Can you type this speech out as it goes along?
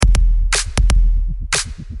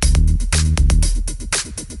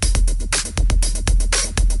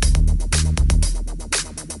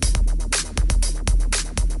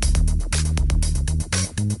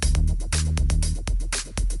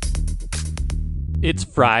It's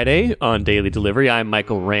Friday on Daily Delivery. I'm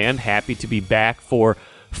Michael Rand, happy to be back for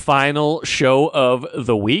final show of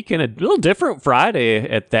the week, and a little different Friday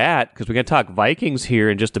at that, because we're going to talk Vikings here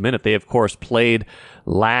in just a minute. They, of course, played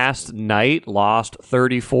last night, lost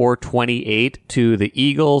 34-28 to the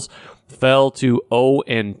Eagles, fell to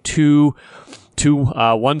 0-2. Two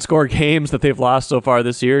one-score games that they've lost so far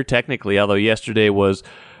this year, technically, although yesterday was...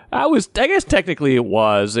 I guess technically it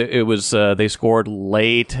was. It was they scored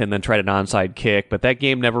late and then tried an onside kick, but that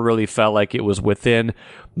game never really felt like it was within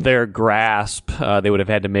their grasp. They would have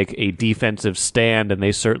had to make a defensive stand, and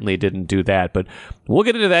they certainly didn't do that. But we'll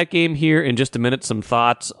get into that game here in just a minute. Some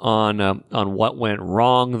thoughts on what went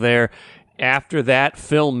wrong there. After that,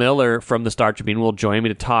 Phil Miller from the Star Tribune will join me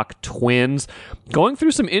to talk Twins. Going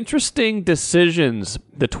through some interesting decisions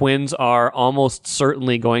the Twins are almost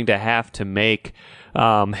certainly going to have to make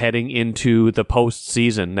heading into the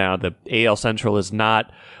postseason. Now, the AL Central is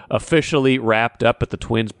not officially wrapped up, but the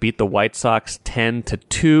Twins beat the White Sox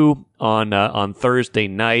 10-2 on Thursday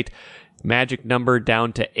night. Magic number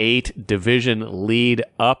down to 8, division lead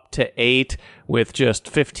up to 8 with just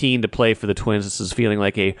 15 to play for the Twins. This is feeling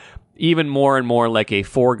like even more and more like a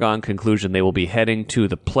foregone conclusion. They will be heading to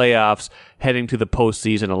the playoffs, heading to the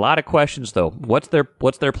postseason. A lot of questions, though. What's their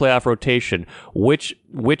playoff rotation? Which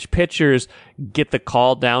pitchers get the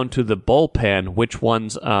call down to the bullpen? Which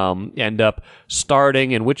ones end up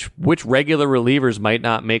starting? And which regular relievers might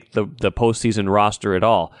not make the postseason roster at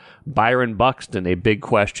all? Byron Buxton, a big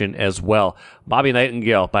question as well. Bobby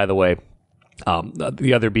Nightingale, by the way,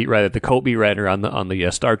 the other beat writer, the co-beat writer on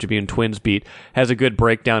the Star Tribune Twins beat, has a good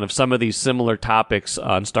breakdown of some of these similar topics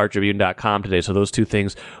on StarTribune.com today. So those two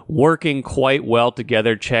things working quite well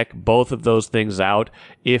together. Check both of those things out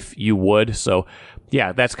if you would. So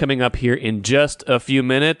yeah, that's coming up here in just a few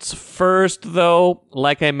minutes. First, though,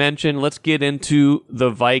 like I mentioned, let's get into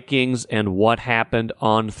the Vikings and what happened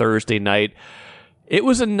on Thursday night. It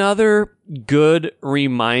was another good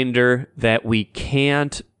reminder that we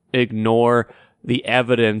can't ignore the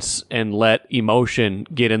evidence and let emotion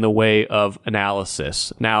get in the way of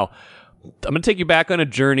analysis. Now, I'm going to take you back on a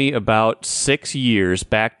journey about 6 years,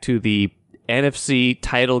 back to the NFC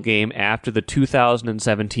title game after the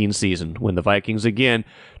 2017 season, when the Vikings again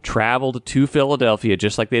traveled to Philadelphia,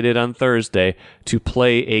 just like they did on Thursday, to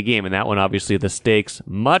play a game. And that one, obviously, the stakes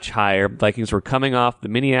much higher. Vikings were coming off the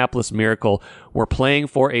Minneapolis Miracle, were playing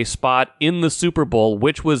for a spot in the Super Bowl,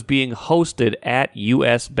 which was being hosted at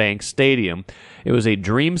US Bank Stadium. It was a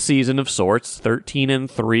dream season of sorts,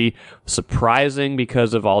 13-3, surprising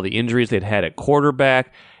because of all the injuries they'd had at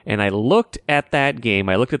quarterback. And I looked at that game,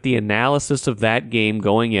 I looked at the analysis of that game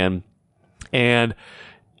going in, and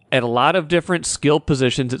at a lot of different skill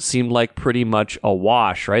positions, it seemed like pretty much a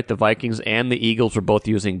wash, right? The Vikings and the Eagles were both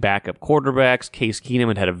using backup quarterbacks. Case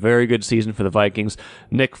Keenum had a very good season for the Vikings.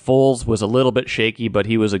 Nick Foles was a little bit shaky, but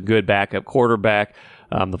he was a good backup quarterback.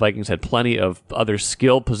 The Vikings had plenty of other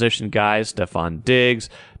skill position guys, Stephon Diggs,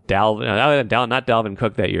 not Dalvin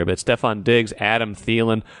Cook that year, but Stephon Diggs, Adam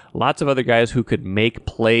Thielen, lots of other guys who could make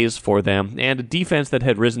plays for them, and a defense that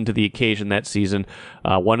had risen to the occasion that season,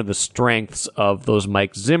 one of the strengths of those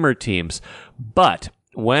Mike Zimmer teams. But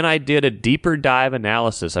when I did a deeper dive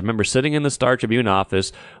analysis, I remember sitting in the Star Tribune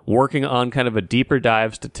office working on kind of a deeper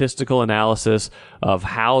dive statistical analysis of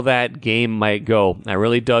how that game might go. I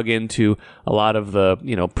really dug into a lot of the,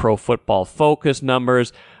 Pro Football Focus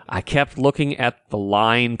numbers. I kept looking at the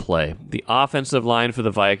line play, the offensive line for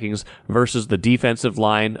the Vikings versus the defensive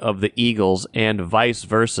line of the Eagles, and vice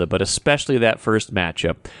versa, but especially that first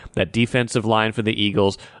matchup, that defensive line for the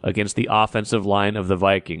Eagles against the offensive line of the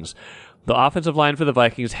Vikings. The offensive line for the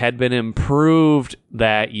Vikings had been improved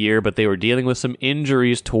that year, but they were dealing with some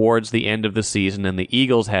injuries towards the end of the season, and the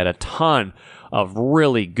Eagles had a ton of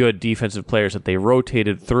really good defensive players that they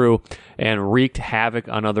rotated through and wreaked havoc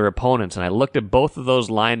on other opponents. And I looked at both of those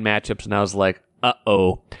line matchups, and I was like,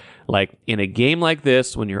 uh-oh. Like, in a game like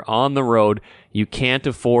this, when you're on the road, you can't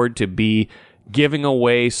afford to be giving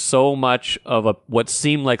away so much of what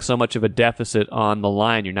seemed like so much of a deficit on the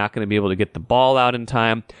line. You're not going to be able to get the ball out in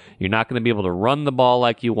time. You're not going to be able to run the ball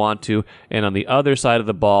like you want to. And on the other side of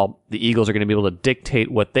the ball, the Eagles are going to be able to dictate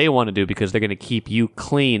what they want to do because they're going to keep you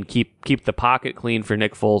clean, keep the pocket clean for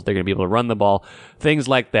Nick Foles. They're going to be able to run the ball, things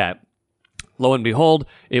like that. lo and behold,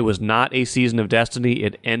 it was not a season of destiny.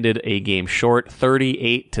 It ended a game short,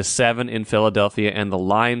 38-7 in Philadelphia, and the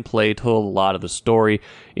line play told a lot of the story,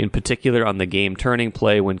 in particular on the game-turning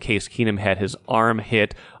play when Case Keenum had his arm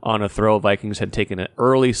hit on a throw. Vikings had taken an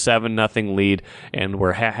early 7-0 lead and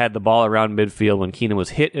had the ball around midfield when Keenum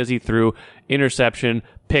was hit as he threw. Interception,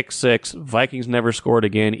 pick six. Vikings never scored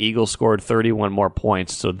again. Eagles scored 31 more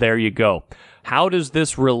points. So there you go. How does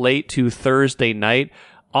this relate to Thursday night?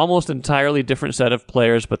 Almost entirely different set of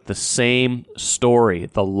players, but the same story.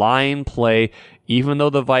 The line play, even though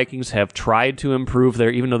the Vikings have tried to improve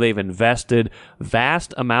there, even though they've invested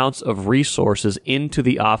vast amounts of resources into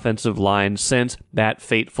the offensive line since that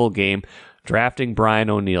fateful game, drafting Brian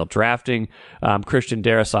O'Neill, drafting Christian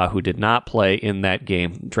Darrisaw, who did not play in that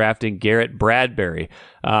game, drafting Garrett Bradbury,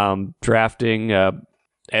 drafting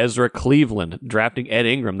Ezra Cleveland, drafting Ed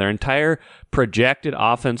Ingram. Their entire projected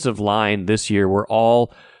offensive line this year were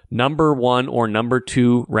all number 1 or number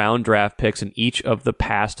 2 round draft picks in each of the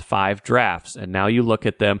past 5 drafts. And now you look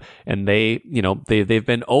at them and they've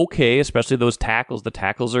been okay, especially those tackles. The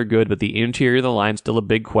tackles are good, but the interior of the line is still a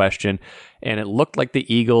big question. And it looked like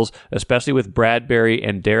the Eagles, especially with Bradbury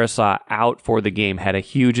and Darrisaw out for the game, had a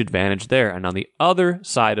huge advantage there. And on the other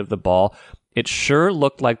side of the ball, it sure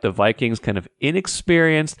looked like the Vikings' kind of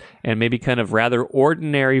inexperienced and maybe kind of rather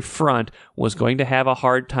ordinary front was going to have a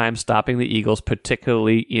hard time stopping the Eagles,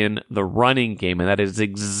 particularly in the running game. And that is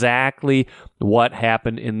exactly what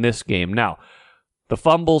happened in this game. Now, the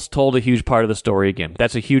fumbles told a huge part of the story again.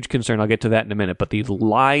 That's a huge concern. I'll get to that in a minute. But the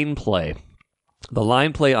line play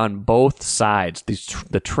on both sides,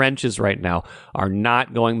 the trenches right now, are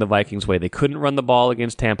not going the Vikings' way. They couldn't run the ball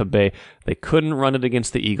against Tampa Bay. They couldn't run it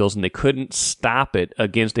against the Eagles, and they couldn't stop it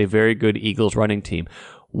against a very good Eagles running team.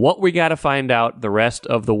 What we got to find out the rest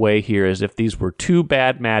of the way here is if these were 2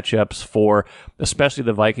 bad matchups for especially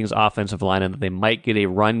the Vikings offensive line and that they might get a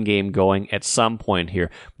run game going at some point here.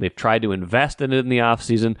 They've tried to invest in it in the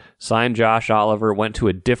offseason, signed Josh Oliver, went to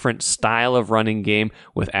a different style of running game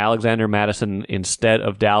with Alexander Mattison instead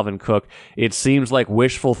of Dalvin Cook. It seems like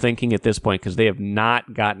wishful thinking at this point because they have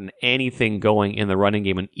not gotten anything going in the running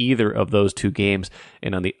game in either of those 2 games.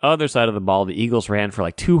 And on the other side of the ball, the Eagles ran for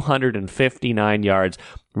like 259 yards.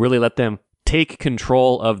 Really let them take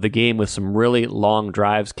control of the game with some really long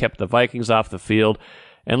drives, kept the Vikings off the field.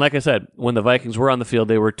 And like I said, when the Vikings were on the field,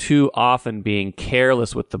 they were too often being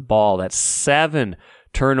careless with the ball. That's 7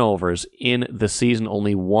 turnovers in the season,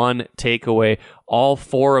 only 1 takeaway. All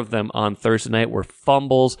 4 of them on Thursday night were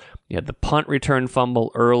fumbles. You had the punt return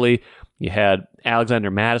fumble early. You had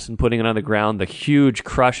Alexander Mattison putting it on the ground, the huge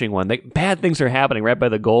crushing one. Bad things are happening right by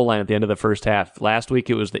the goal line at the end of the first half. Last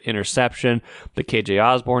week it was the interception that KJ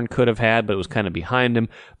Osborne could have had, but it was kind of behind him.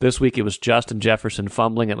 This week it was Justin Jefferson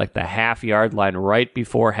fumbling at like the half-yard line right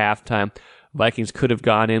before halftime. Vikings could have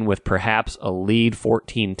gone in with perhaps a lead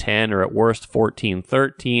 14-10 or at worst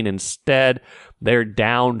 14-13. Instead, they're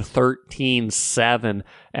down 13-7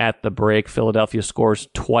 at the break. Philadelphia scores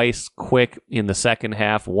twice quick in the second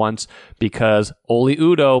half, once because Oli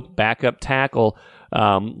Udoh, backup tackle,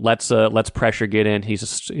 lets pressure get in.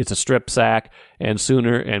 It's a strip sack, and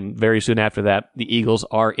very soon after that, the Eagles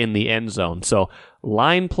are in the end zone. So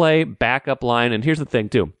line play, backup line, and here's the thing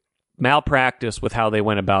too. Malpractice with how they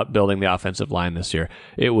went about building the offensive line this year.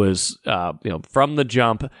 It was, from the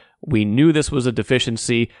jump, we knew this was a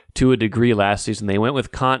deficiency to a degree last season. They went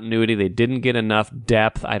with continuity. They didn't get enough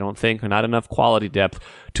depth, I don't think, or not enough quality depth,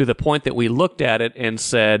 to the point that we looked at it and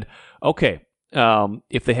said, okay,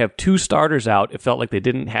 if they have 2 starters out, it felt like they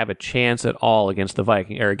didn't have a chance at all against the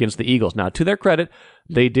against the Eagles. Now, to their credit,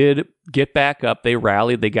 they did get back up. They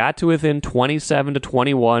rallied. They got to within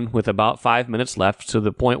 27-21 with about 5 minutes left, to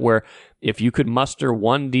the point where if you could muster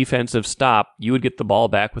 1 defensive stop, you would get the ball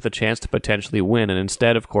back with a chance to potentially win. And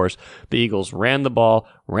instead, of course, the Eagles ran the ball,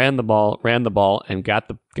 and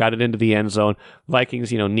got it into the end zone.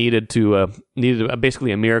 Vikings, needed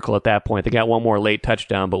basically a miracle at that point. They got 1 more late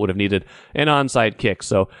touchdown, but would have needed an onside kick.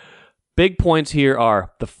 So big points here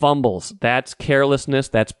are the fumbles. That's carelessness.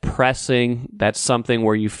 That's pressing. That's something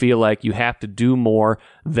where you feel like you have to do more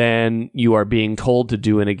than you are being told to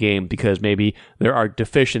do in a game because maybe there are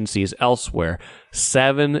deficiencies elsewhere.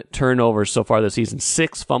 7 turnovers so far this season,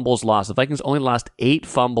 6 fumbles lost. The Vikings only lost 8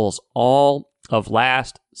 fumbles all of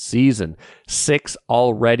last season, 6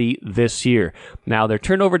 already this year. Now, their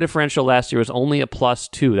turnover differential last year was only a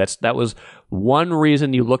 +2. That was one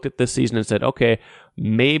reason you looked at this season and said, okay,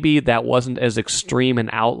 maybe that wasn't as extreme an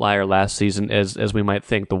outlier last season as we might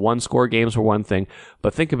think. The one-score games were one thing,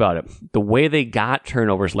 but think about it. The way they got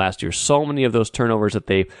turnovers last year, so many of those turnovers that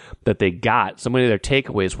they got, so many of their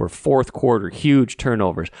takeaways were fourth quarter, huge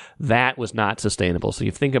turnovers. That was not sustainable. So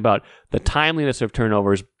you think about the timeliness of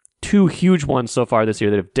turnovers, two huge ones so far this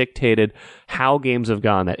year that have dictated how games have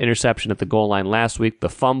gone. That interception at the goal line last week, the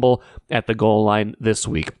fumble at the goal line this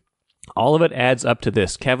week. All of it adds up to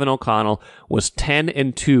this. Kevin O'Connell was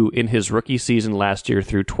 10-2 in his rookie season last year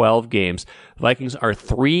through 12 games. Vikings are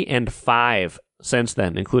 3-5 since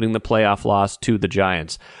then, including the playoff loss to the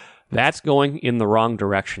Giants. That's going in the wrong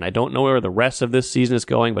direction. I don't know where the rest of this season is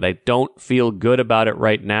going, but I don't feel good about it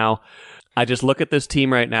right now. I just look at this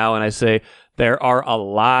team right now and I say there are a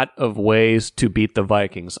lot of ways to beat the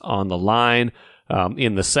Vikings on the line,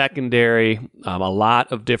 in the secondary, a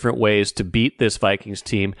lot of different ways to beat this Vikings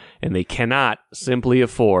team, and they cannot simply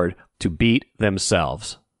afford to beat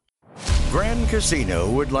themselves. Grand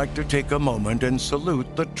Casino would like to take a moment and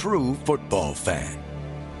salute the true football fan.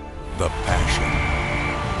 The passion,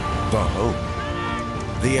 the hope,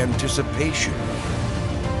 the anticipation,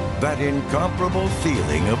 that incomparable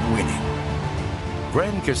feeling of winning.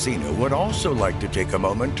 Grand Casino would also like to take a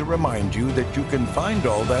moment to remind you that you can find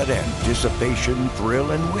all that anticipation,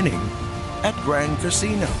 thrill, and winning at Grand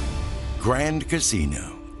Casino. Grand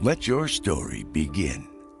Casino, let your story begin.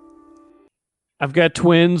 I've got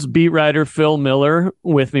Twins beat writer Phil Miller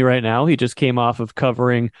with me right now. He just came off of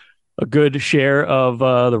covering a good share of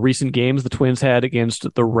the recent games the Twins had against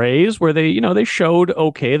the Rays, where they showed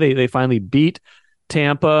okay. They finally beat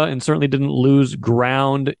Tampa and certainly didn't lose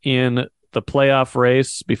ground in the playoff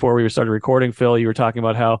race. Before we started recording, Phil, you were talking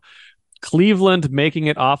about how Cleveland making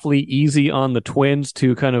it awfully easy on the Twins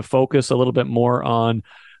to kind of focus a little bit more on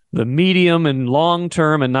the medium and long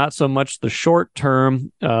term and not so much the short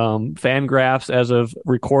term. Fangraphs, as of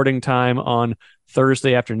recording time on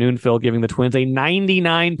Thursday afternoon, Phil, giving the Twins a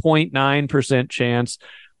 99.9% chance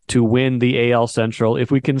to win the AL Central.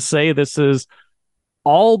 If we can say this is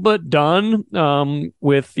all but done,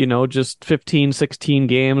 with just 15, 16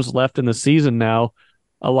 games left in the season now,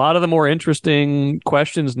 a lot of the more interesting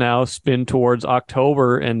questions now spin towards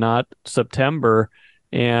October and not September,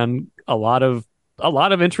 and a lot of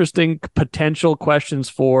interesting potential questions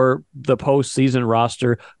for the postseason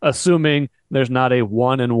roster, assuming there's not a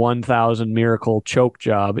 1 in 1,000 miracle choke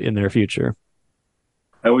job in their future.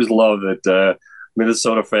 I always love that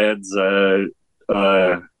Minnesota fans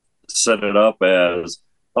set it up as,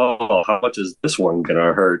 oh, how much is this one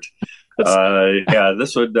gonna hurt?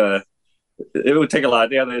 This would it would take a lot.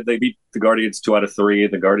 Yeah, they beat the Guardians 2 out of 3,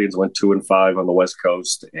 and the Guardians went 2-5 on the West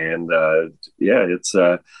Coast, and it's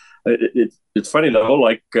funny though.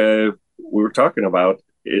 Like we were talking about,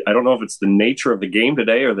 I don't know if it's the nature of the game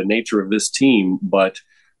today or the nature of this team, but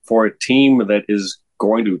for a team that is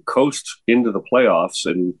going to coast into the playoffs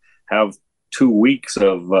and have 2 weeks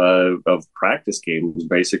of practice games,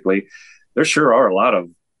 basically, there sure are a lot of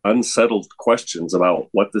unsettled questions about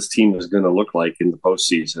what this team is going to look like in the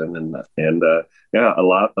postseason, and a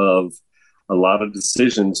lot of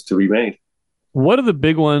decisions to be made. What are the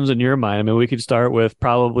big ones in your mind? I mean, we could start with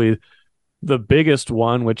probably the biggest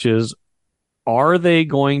one, which is, are they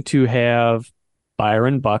going to have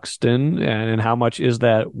Byron Buxton, and how much is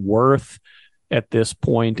that worth at this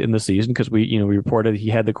point in the season? Because we reported he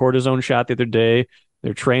had the cortisone shot the other day.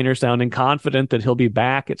 Their trainer sounding confident that he'll be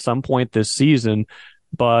back at some point this season,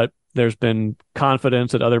 but there's been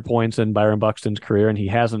confidence at other points in Byron Buxton's career, and he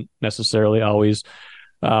hasn't necessarily always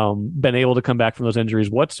been able to come back from those injuries.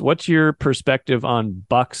 What's your perspective on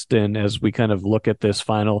Buxton as we kind of look at this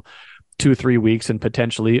final 2-3 weeks and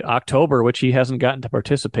potentially October, which he hasn't gotten to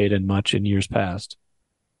participate in much in years past?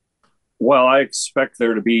 Well, I expect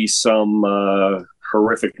there to be some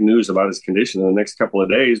horrific news about his condition in the next couple of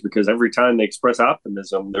days, because every time they express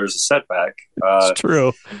optimism, there's a setback. It's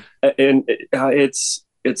true. And it's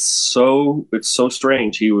so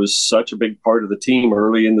strange. He was such a big part of the team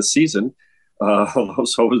early in the season. Although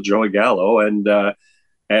so was Joey Gallo, and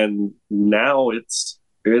now it's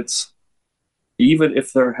even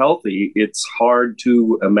if they're healthy, it's hard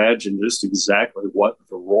to imagine just exactly what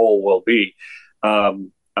the role will be. I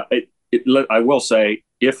will say,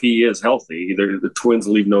 if he is healthy, the Twins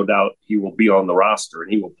leave no doubt he will be on the roster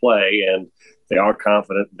and he will play, and they are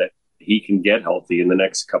confident that he can get healthy in the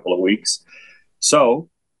next couple of weeks. So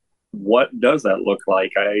what does that look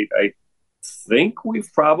like? I think we've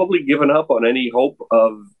probably given up on any hope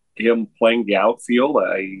of him playing the outfield.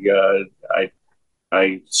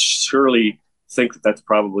 I surely think that that's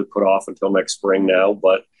probably put off until next spring now,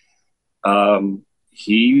 but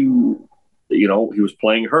he he was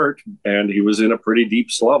playing hurt, and he was in a pretty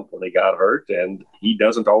deep slump when he got hurt, and he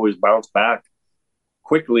doesn't always bounce back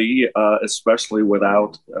quickly, especially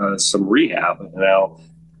without some rehab. Now,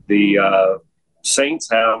 the Saints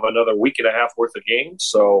have another week and a half worth of games,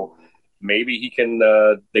 so maybe he can.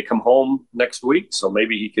 They come home next week, so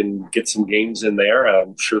maybe he can get some games in there.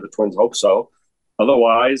 I'm sure the Twins hope so.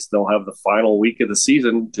 Otherwise, they'll have the final week of the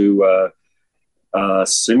season to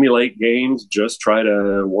simulate games, just try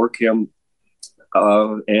to work him.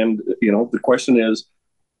 And the question is,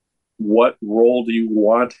 what role do you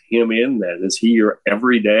want him in then? Is he your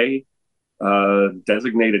everyday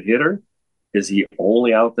designated hitter? Is he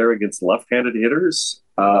only out there against left-handed hitters?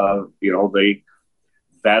 That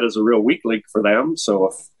is a real weak link for them.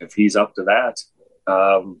 So if he's up to that,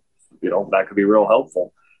 that could be real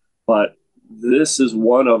helpful. But this is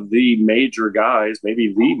one of the major guys,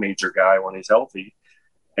 maybe the major guy when he's healthy.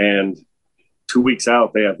 And 2 weeks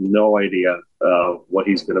out, they have no idea what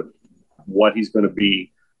he's going to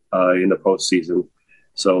be in the postseason.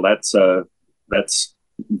 So that's the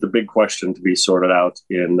big question to be sorted out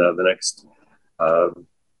in the next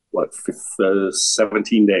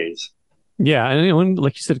 17 days. Yeah, and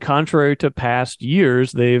like you said, contrary to past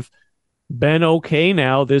years, they've been okay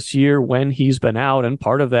now this year when he's been out, and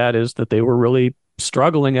part of that is that they were really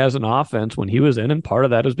struggling as an offense when he was in, and part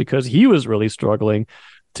of that is because he was really struggling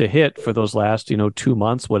to hit for those last 2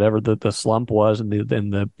 months, whatever the slump was, and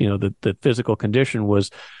the physical condition was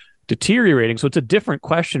deteriorating. So it's a different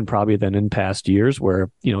question probably than in past years, where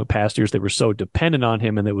past years they were so dependent on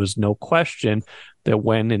him, and there was no question that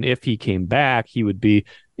when and if he came back, he would be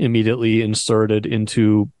immediately inserted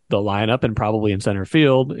into the lineup and probably in center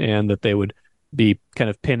field, and that they would be kind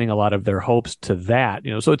of pinning a lot of their hopes to that.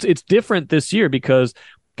 So it's different this year because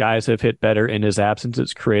guys have hit better in his absence.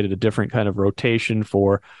 It's created a different kind of rotation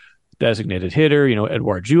for designated hitter.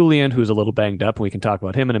 Edouard Julien, who's a little banged up, and we can talk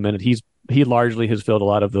about him in a minute. He largely has filled a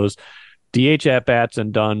lot of those DH at bats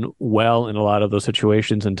and done well in a lot of those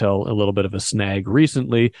situations until a little bit of a snag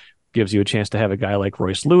recently. Gives you a chance to have a guy like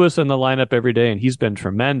Royce Lewis in the lineup every day, and he's been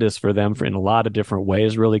tremendous for them in a lot of different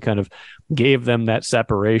ways. Really kind of gave them that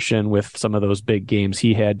separation with some of those big games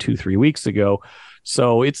he had 2-3 weeks ago.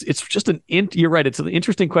 So it's just you're right. It's an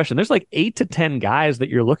interesting question. There's like 8 to 10 guys that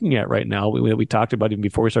you're looking at right now. We talked about even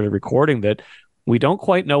before we started recording that we don't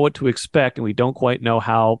quite know what to expect, and we don't quite know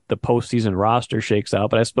how the postseason roster shakes out.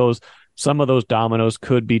 But I suppose some of those dominoes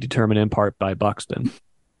could be determined in part by Buxton.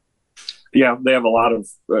 Yeah, they have a lot of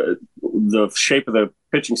the shape of the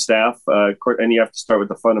pitching staff, and you have to start with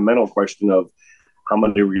the fundamental question of how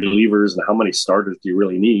many relievers and how many starters do you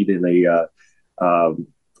really need in a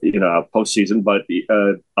postseason. But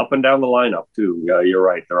up and down the lineup too, you're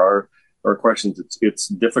right. There are questions. It's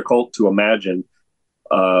difficult to imagine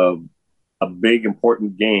a big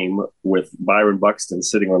important game with Byron Buxton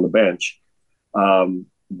sitting on the bench,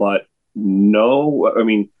 but no, I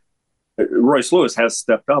mean. Royce Lewis has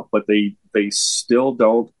stepped up, but they still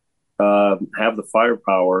don't have the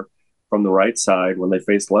firepower from the right side when they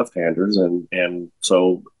face left-handers, and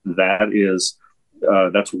so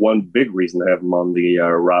that's one big reason to have him on the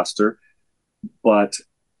roster. But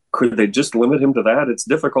could they just limit him to that? It's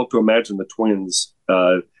difficult to imagine the Twins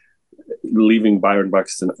leaving Byron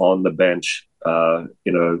Buxton on the bench in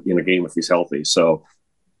a game if he's healthy. So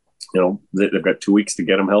they've got 2 weeks to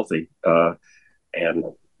get him healthy, and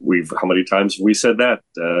how many times have we said that?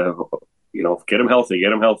 Get him healthy.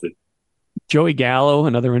 Joey Gallo,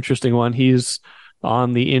 another interesting one. He's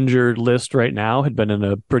on the injured list right now, had been in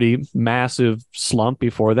a pretty massive slump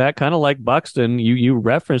before that, kind of like Buxton. You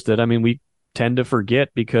referenced it. I mean, we tend to forget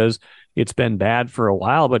because it's been bad for a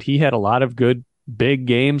while, but he had a lot of good big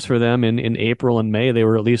games for them in April and May. They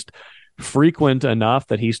were at least frequent enough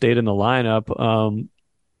that he stayed in the lineup.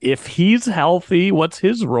 If he's healthy, what's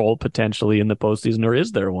his role potentially in the postseason, or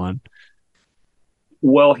is there one?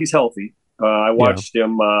 Well, he's healthy. I watched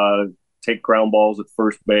him take ground balls at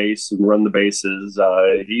first base and run the bases.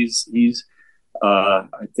 I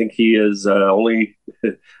think he is only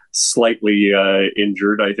slightly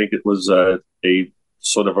injured. I think it was a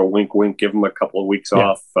sort of a wink, give him a couple of weeks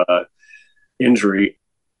off injury.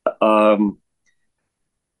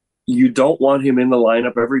 You don't want him in the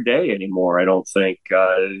lineup every day anymore. I don't think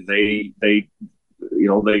they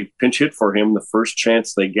pinch hit for him the first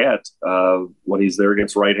chance they get when he's there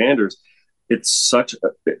against right-handers. It's such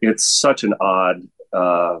an odd.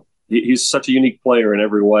 He's such a unique player in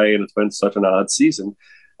every way, and it's been such an odd season.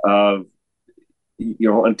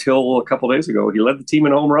 Until a couple of days ago, he led the team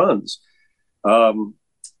in home runs, and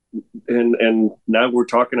now we're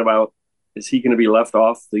talking about, is he going to be left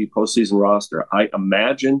off the postseason roster? I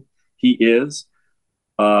imagine he is.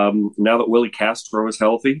 Now that Willie Castro is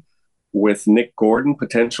healthy, with Nick Gordon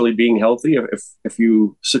potentially being healthy, if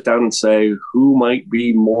you sit down and say who might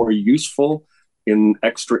be more useful in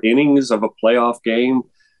extra innings of a playoff game,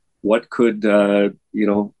 what could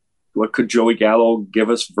what could Joey Gallo give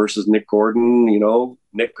us versus Nick Gordon?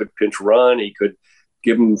 Nick could pinch run. He could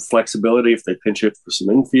give him flexibility if they pinch hit for some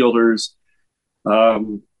infielders.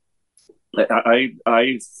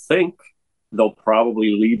 I think they'll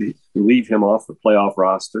probably leave him off the playoff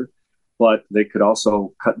roster, but they could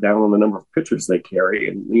also cut down on the number of pitchers they carry,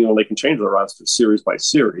 and they can change the roster series by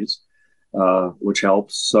series, which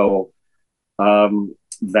helps. So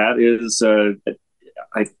that is,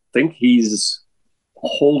 I think he's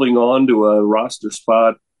holding on to a roster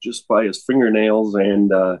spot just by his fingernails,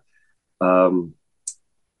 and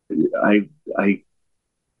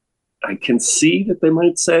I can see that they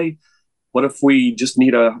might say, what if we just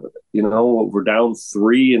need we're down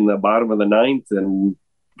 3 in the bottom of the 9th and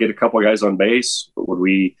get a couple of guys on base? Would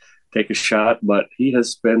we take a shot? But he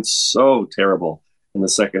has been so terrible in the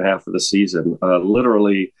second half of the season.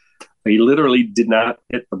 He literally did not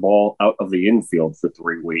hit the ball out of the infield for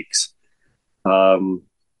 3 weeks. They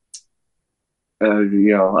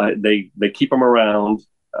keep him around,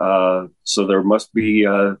 so there must be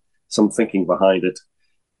some thinking behind it.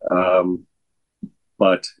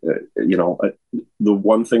 But the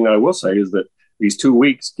one thing that I will say is that these 2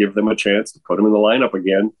 weeks give them a chance to put him in the lineup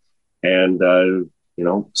again, and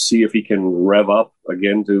see if he can rev up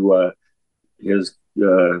again to his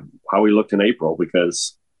how he looked in April,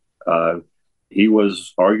 because he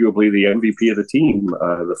was arguably the MVP of the team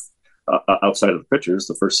outside of the pitchers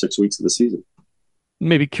the first 6 weeks of the season.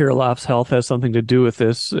 Maybe Kirilloff's health has something to do with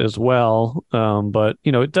this as well, but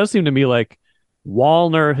it does seem to me like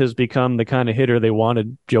Wallner has become the kind of hitter they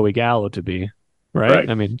wanted Joey Gallo to be, right?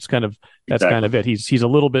 I mean, that's kind of it. He's a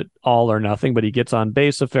little bit all or nothing, but he gets on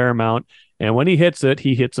base a fair amount, and when he hits it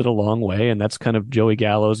a long way, and that's kind of Joey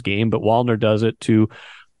Gallo's game. But Wallner does it to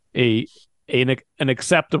an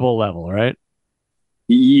acceptable level, right?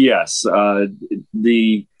 Yes.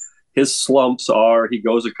 His slumps are he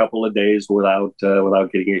goes a couple of days without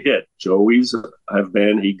getting a hit. Joey's have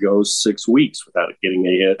been he goes 6 weeks without getting a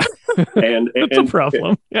hit, and that's a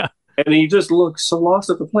problem. Yeah, and he just looks so lost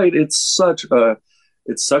at the plate. It's such a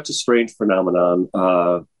strange phenomenon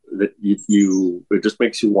that it just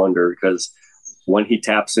makes you wonder, because when he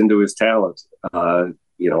taps into his talent,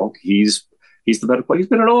 he's the better player. He's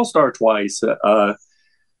been an all-star twice.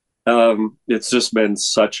 It's just been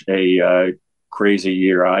such a crazy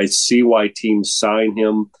year. I see why teams sign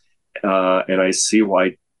him, and I see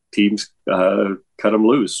why teams cut him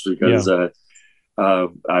loose, because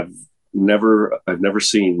I've never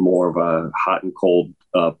seen more of a hot and cold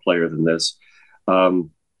player than this.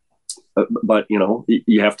 But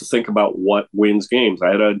you have to think about what wins games.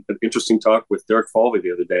 I had an interesting talk with Derek Falvey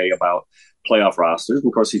the other day about playoff rosters. And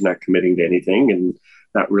of course, he's not committing to anything and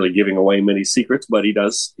not really giving away many secrets, but he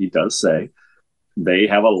does say they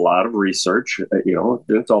have a lot of research.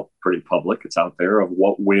 It's all pretty public. It's out there of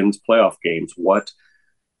what wins playoff games, what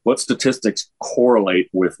statistics correlate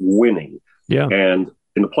with winning. Yeah. And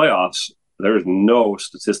in the playoffs, there's no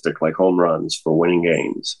statistic like home runs for winning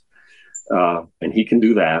games. And he can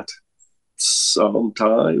do that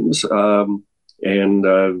sometimes. So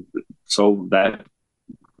that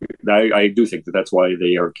I do think that's why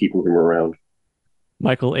they are keeping him around.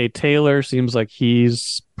 Michael A. Taylor seems like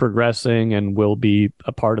he's progressing and will be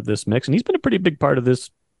a part of this mix. And he's been a pretty big part of this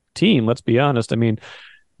team, let's be honest. I mean,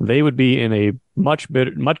 they would be in a much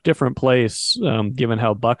different place, given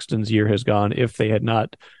how Buxton's year has gone, if they had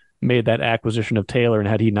not made that acquisition of Taylor, and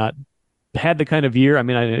had he not had the kind of year. I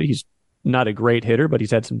mean, he's not a great hitter, but he's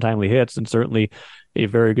had some timely hits and certainly a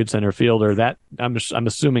very good center fielder. That I'm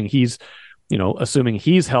assuming he's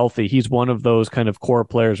healthy, he's one of those kind of core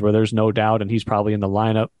players where there's no doubt, and he's probably in the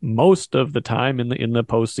lineup most of the time in the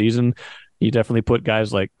postseason. You definitely put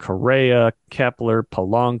guys like Correa, Kepler,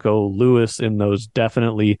 Polanco, Lewis in those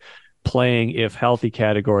definitely playing if healthy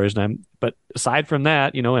categories. But aside from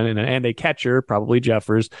that, and a catcher, probably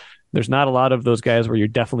Jeffers, there's not a lot of those guys where you're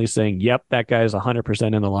definitely saying, yep, that guy's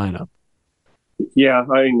 100% in the lineup. Yeah,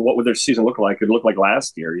 I mean, what would their season look like? It looked like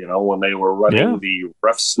last year, when they were running the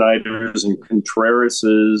Ref Snyders and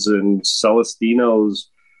Contrerases and Celestinos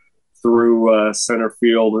through center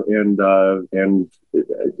field, and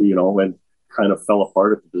kind of fell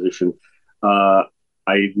apart at the position. I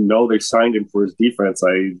know they signed him for his defense.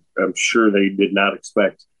 I'm sure they did not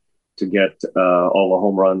expect to get all the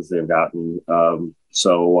home runs they've gotten.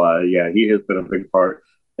 He has been a big part,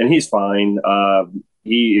 and he's fine.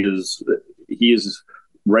 He is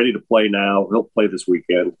ready to play now. He'll play this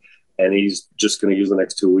weekend, and he's just going to use the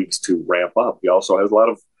next 2 weeks to ramp up. He also has a lot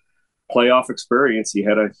of playoff experience. He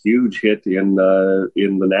had a huge hit in the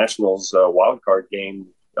Nationals wild card game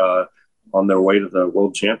on their way to the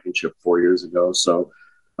World Championship 4 years ago. So,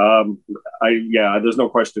 there's no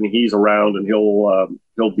question he's around, and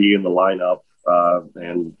he'll be in the lineup.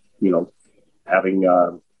 And having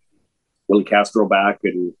Willie Castro back,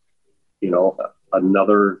 and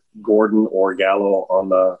another Gordon or Gallo on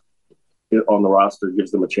the roster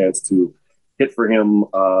gives them a chance to hit for him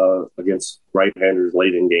against right-handers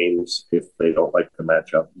late in games if they don't like the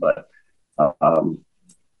matchup. But I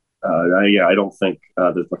don't think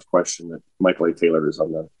there's much question that Michael A. Taylor is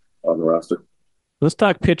on the roster. Let's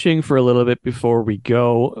talk pitching for a little bit before we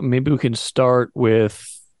go. Maybe we can start with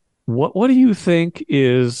what do you think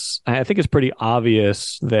is? I think it's pretty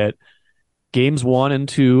obvious that games 1 and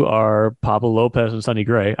 2 are Pablo Lopez and Sonny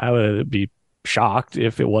Gray. I would be shocked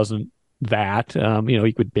if it wasn't that.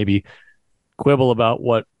 You could maybe quibble about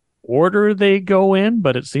what order they go in,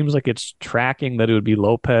 but it seems like it's tracking that it would be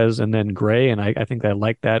Lopez and then Gray, and I think I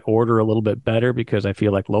like that order a little bit better because I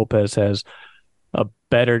feel like Lopez has a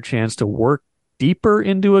better chance to work deeper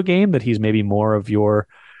into a game, that he's maybe more of your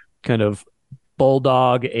kind of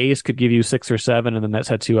bulldog ace, could give you 6 or 7, and then that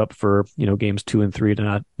sets you up for games 2 and 3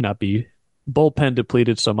 to not be bullpen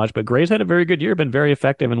depleted so much. But Gray's had a very good year, been very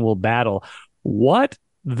effective, and will battle. What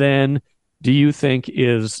then do you think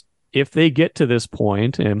is, if they get to this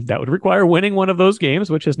point, and that would require winning one of those games,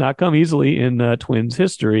 which has not come easily in Twins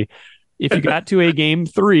history, if you got to a game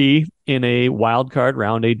 3 in a wild card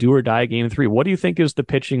round, a do or die game 3, what do you think is the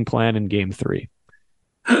pitching plan in game 3?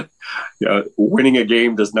 Yeah, winning a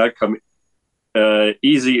game does not come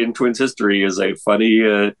easy in Twins history is a funny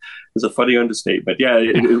understatement. Yeah,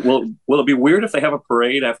 will it be weird if they have a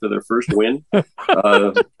parade after their first win? That's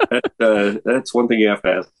one thing you have to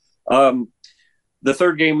ask. The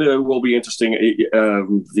third game will be interesting.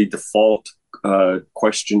 The default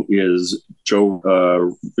question is Joe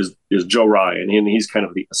Ryan, and he's kind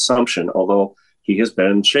of the assumption, although he has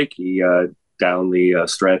been shaky down the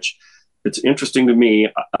stretch. It's interesting to me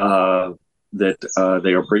that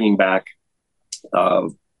they are bringing back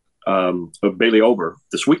Bailey Ober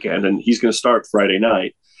this weekend, and he's going to start Friday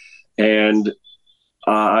night. And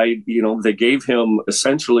they gave him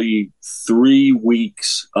essentially 3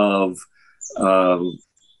 weeks of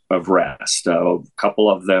rest. A couple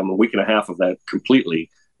of them, a week and a half of that completely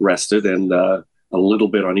rested, and a little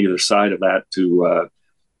bit on either side of that to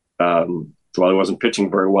while he wasn't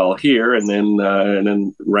pitching very well here, and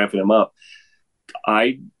then ramping him up.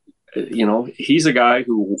 He's a guy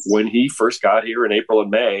who, when he first got here in April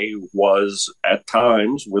and May, was at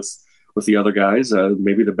times with the other guys,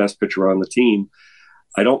 maybe the best pitcher on the team.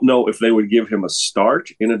 I don't know if they would give him a start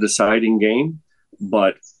in a deciding game,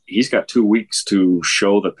 but he's got 2 weeks to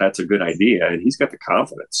show that that's a good idea, and he's got the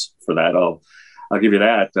confidence for that. I'll give you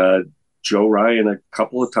that. Joe Ryan a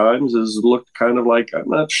couple of times has looked kind of like, I'm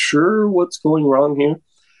not sure what's going wrong here.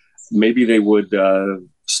 Maybe they would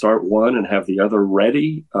start one and have the other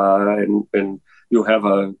ready, and you'll have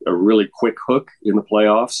a really quick hook in the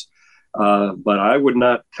playoffs. But I would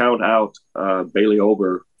not count out Bailey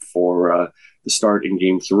Ober for the start in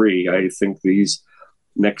game 3. I think these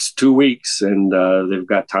next 2 weeks, and they've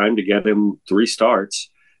got time to get him 3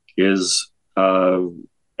 starts, is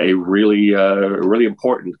really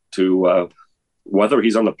important to whether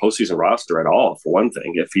he's on the postseason roster at all, for one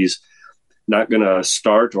thing. If he's not going to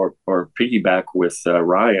start or piggyback with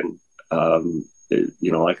Ryan,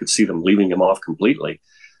 I could see them leaving him off completely.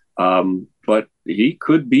 But he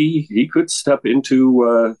could step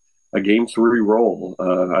into a game 3 role.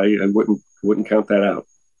 I wouldn't count that out.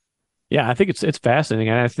 Yeah, I think it's fascinating.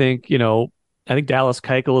 And I think Dallas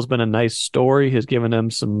Keuchel has been a nice story. He's given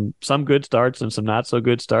him some good starts and some not so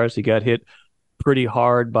good starts. He got hit pretty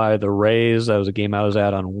hard by the Rays. That was a game I was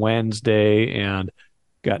at on Wednesday, and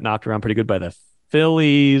got knocked around pretty good by the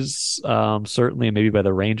Phillies, certainly, and maybe by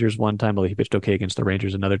the Rangers one time, although he pitched okay against the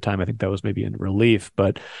Rangers another time. I think that was maybe in relief.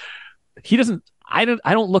 But he doesn't – I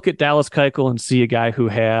don't look at Dallas Keuchel and see a guy who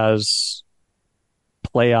has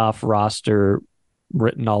playoff roster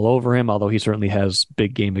written all over him, although he certainly has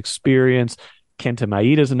big game experience. Kenta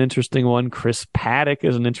Maeda is an interesting one. Chris Paddock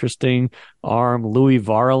is an interesting arm. Louis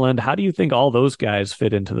Varland. How do you think all those guys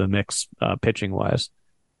fit into the mix pitching-wise?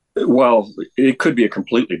 Well, it could be a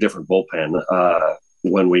completely different bullpen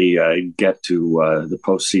when we get to the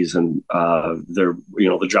postseason.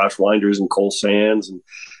 The Josh Winders and Cole Sands and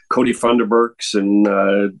Cody Funderburks and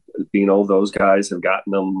those guys have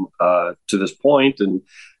gotten them to this point, and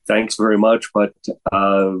thanks very much. But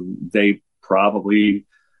they probably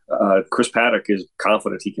Chris Paddock is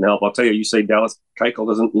confident he can help. I'll tell you, you say Dallas Keuchel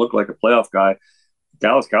doesn't look like a playoff guy.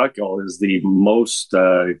 Dallas Keuchel is the most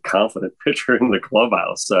confident pitcher in the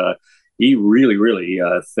clubhouse. He really, really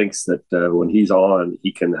thinks that when he's on,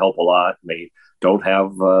 he can help a lot. And they don't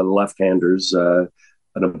have left-handers, an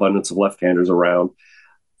abundance of left-handers around.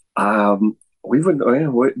 There's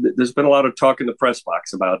been a lot of talk in the press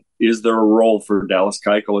box about, is there a role for Dallas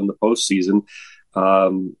Keuchel in the postseason?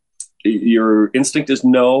 Your instinct is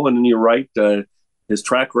no, and you're right. His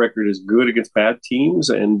track record is good against bad teams,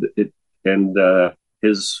 and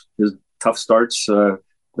his tough starts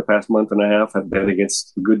the past month and a half have been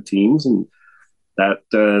against good teams, and that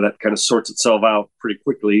kind of sorts itself out pretty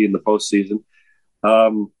quickly in the postseason.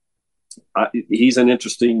 He's an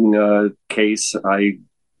interesting case. I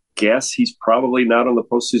guess he's probably not on the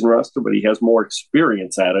postseason roster, but he has more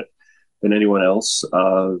experience at it than anyone else.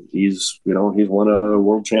 He's won a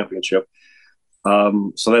world championship.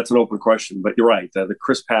 So that's an open question, but you're right. The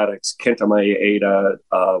Chris Paddocks, Kenta Maeda,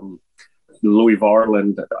 Louis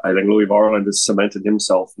Varland. I think Louis Varland has cemented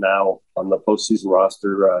himself now on the postseason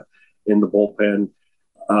roster in the bullpen.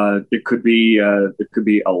 It could be a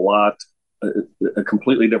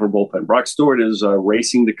completely different bullpen. Brock Stewart is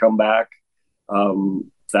racing to come back.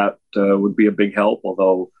 That would be a big help,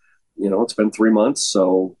 although, it's been 3 months,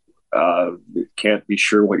 so you can't be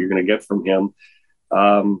sure what you're going to get from him.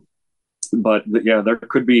 But there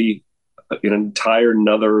could be an entire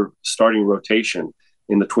another starting rotation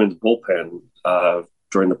in the Twins bullpen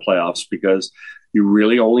during the playoffs, because you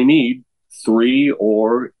really only need 3,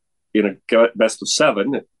 or in a best of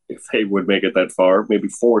 7, if they would make it that far, maybe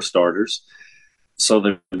 4 starters. So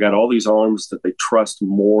they've got all these arms that they trust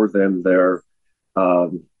more than their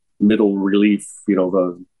middle relief,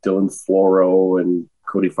 the Dylan Floro and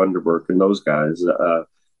Cody Funderburk and those guys. I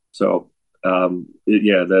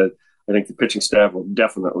think the pitching staff will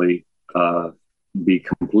definitely be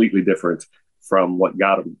completely different from what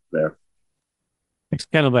got them there. It's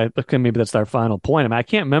kind of like, maybe that's our final point. I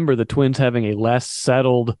can't remember the Twins having a less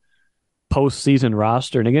settled postseason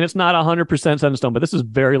roster. And again, it's not 100% set in stone, but this is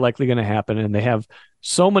very likely going to happen. And they have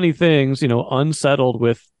so many things, unsettled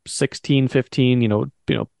with 16, 15,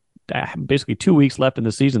 basically 2 weeks left in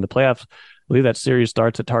the season. The playoffs, I believe that series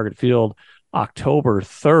starts at Target Field October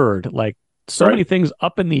 3rd. Like, so many things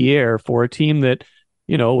up in the air for a team that,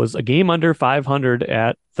 was a game under 500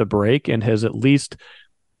 at the break and has at least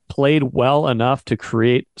played well enough to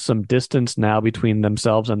create some distance now between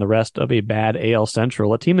themselves and the rest of a bad AL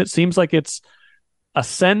Central. A team that seems like it's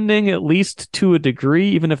ascending, at least to a degree,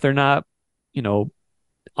 even if they're not,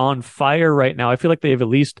 on fire right now. I feel like they've at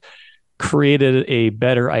least created a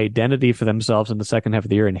better identity for themselves in the second half of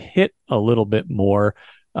the year and hit a little bit more.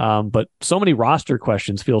 But so many roster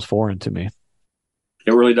questions feels foreign to me.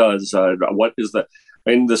 It really does.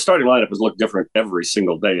 The starting lineup has looked different every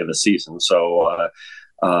single day of the season. So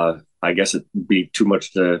I guess it'd be too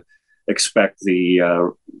much to expect the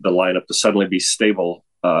lineup to suddenly be stable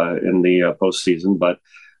in the postseason. But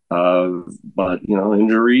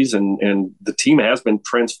injuries and the team has been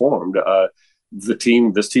transformed.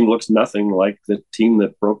 This team looks nothing like the team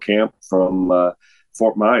that broke camp from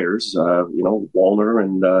Fort Myers. Wallner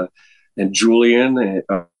and Julian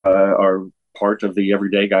are part of the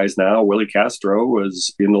everyday guys now. Willie Castro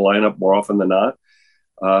was in the lineup more often than not.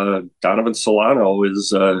 Donovan Solano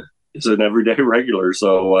is an everyday regular.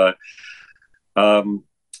 So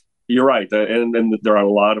you're right, and there are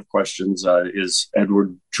a lot of questions. Is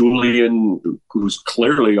Edward Julian, who's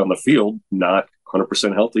clearly on the field, not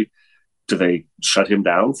 100% healthy? Do they shut him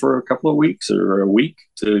down for a couple of weeks or a week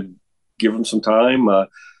to give him some time?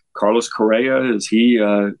 Carlos Correa, is he?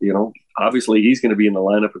 Obviously he's going to be in the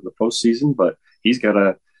lineup in the postseason, but they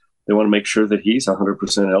want to make sure that he's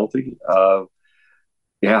 100% healthy.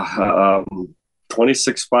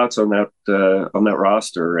 26 spots on that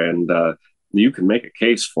roster, and you can make a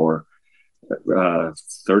case for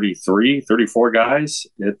 33, 34 guys.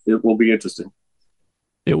 It will be interesting.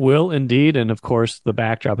 It will indeed, and of course, the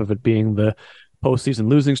backdrop of it being the postseason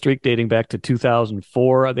losing streak dating back to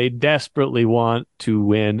 2004. They desperately want to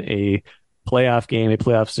win a playoff game, a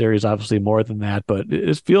playoff series, obviously more than that, but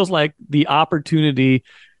it feels like the opportunity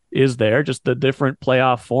is there, just the different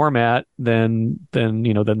playoff format than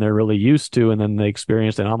they're really used to, and then they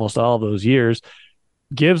experienced in almost all of those years.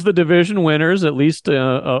 Gives the division winners at least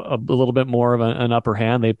a little bit more of an upper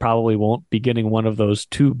hand. They probably won't be getting one of those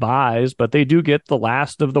 2 byes, but they do get the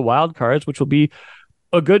last of the wild cards, which will be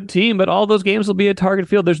a good team, but all those games will be at Target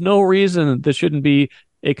Field. There's no reason this shouldn't be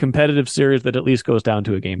a competitive series that at least goes down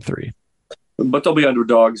to a game 3. But they'll be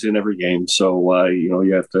underdogs in every game, so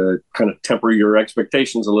you have to kind of temper your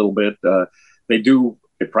expectations a little bit. They do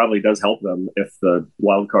it probably does help them if the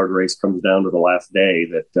wild card race comes down to the last day,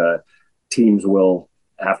 that teams will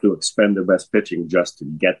have to expend their best pitching just to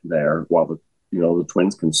get there, while the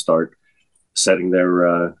Twins can start setting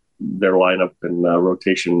their lineup and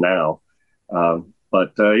rotation now.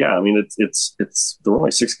 But I mean, it's there were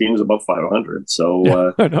only 6 games above 500,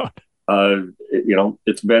 so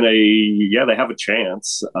it's been they have a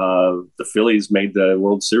chance. The Phillies made the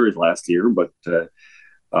World Series last year, but they're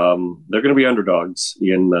going to be underdogs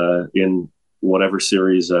in whatever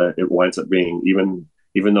series it winds up being,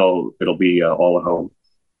 even though it'll be all at home.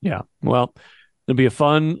 Yeah, well, it'll be a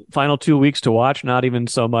fun final 2 weeks to watch. Not even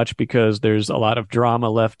so much because there's a lot of drama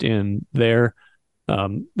left in their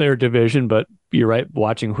division, but you're right,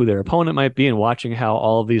 watching who their opponent might be and watching how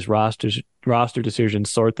all of these roster decisions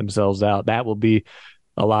sort themselves out. That will be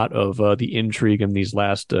a lot of the intrigue in these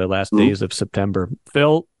last days of September.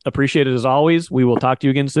 Phil, appreciate it as always. We will talk to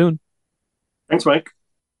you again soon. Thanks, Mike.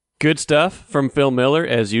 Good stuff from Phil Miller,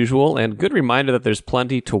 as usual, and good reminder that there's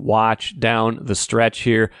plenty to watch down the stretch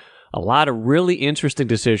here. A lot of really interesting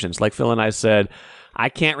decisions. Like Phil and I said, I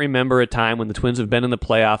can't remember a time when the Twins have been in the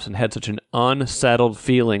playoffs and had such an unsettled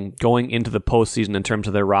feeling going into the postseason in terms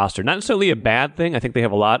of their roster. Not necessarily a bad thing. I think they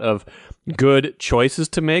have a lot of good choices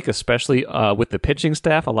to make, especially with the pitching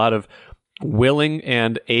staff, a lot of willing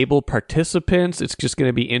and able participants. It's just going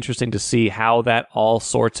to be interesting to see how that all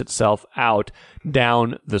sorts itself out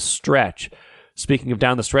down the stretch. Speaking of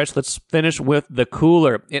down the stretch, let's finish with the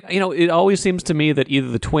cooler. It always seems to me that either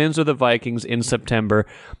the Twins or the Vikings in September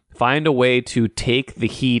find a way to take the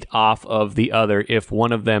heat off of the other. If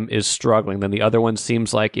one of them is struggling, then the other one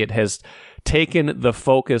seems like it has taken the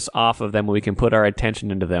focus off of them and we can put our attention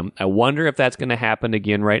into them. I wonder if that's going to happen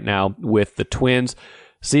again right now with the Twins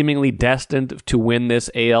seemingly destined to win this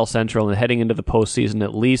AL Central and heading into the postseason,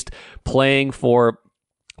 at least playing for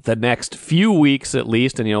the next few weeks at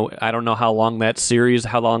least. And, I don't know how long that series,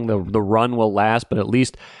 how long the run will last, but at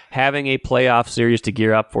least having a playoff series to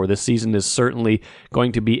gear up for. This season is certainly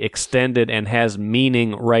going to be extended and has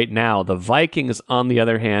meaning right now. The Vikings, on the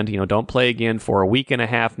other hand, don't play again for a week and a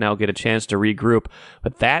half now, get a chance to regroup.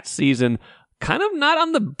 But that season, kind of not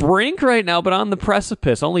on the brink right now, but on the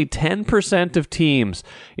precipice. Only 10% of teams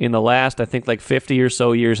in the last, I think, 50 or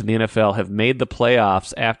so years in the NFL have made the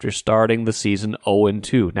playoffs after starting the season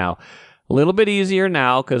 0-2. Now, a little bit easier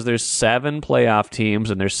now because there's 7 playoff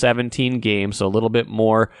teams and there's 17 games, so a little bit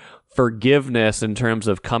more forgiveness in terms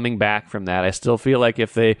of coming back from that. I still feel like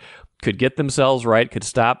if they could get themselves right, could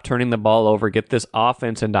stop turning the ball over, get this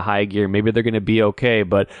offense into high gear, maybe they're going to be okay,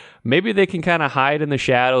 but maybe they can kind of hide in the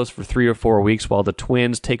shadows for 3 or 4 weeks while the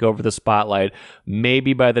Twins take over the spotlight.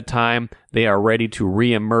 Maybe by the time they are ready to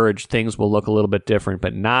reemerge, things will look a little bit different,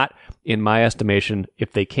 but not, in my estimation,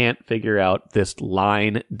 if they can't figure out this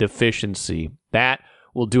line deficiency. That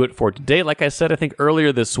will do it for today. Like I said, I think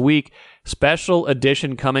earlier this week, special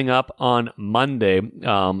edition coming up on Monday.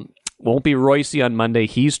 Won't be Royce on Monday.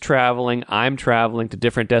 He's traveling. I'm traveling to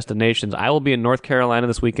different destinations. I will be in North Carolina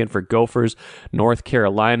this weekend for Gophers, North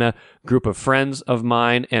Carolina. Group of friends of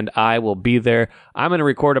mine and I will be there. I'm going to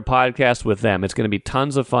record a podcast with them. It's going to be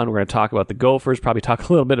tons of fun. We're going to talk about the Gophers, probably talk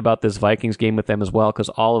a little bit about this Vikings game with them as well, because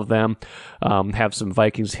all of them have some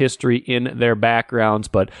Vikings history in their backgrounds.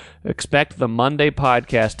 But expect the Monday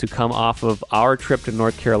podcast to come off of our trip to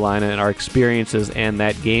North Carolina and our experiences and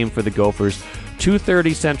that game for the Gophers.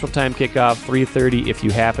 2:30 Central Time kickoff, 3:30 if you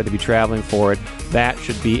happen to be traveling for it. That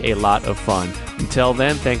should be a lot of fun. Until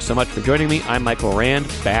then, thanks so much for joining me. I'm Michael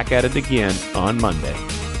Rand, back at it again on Monday.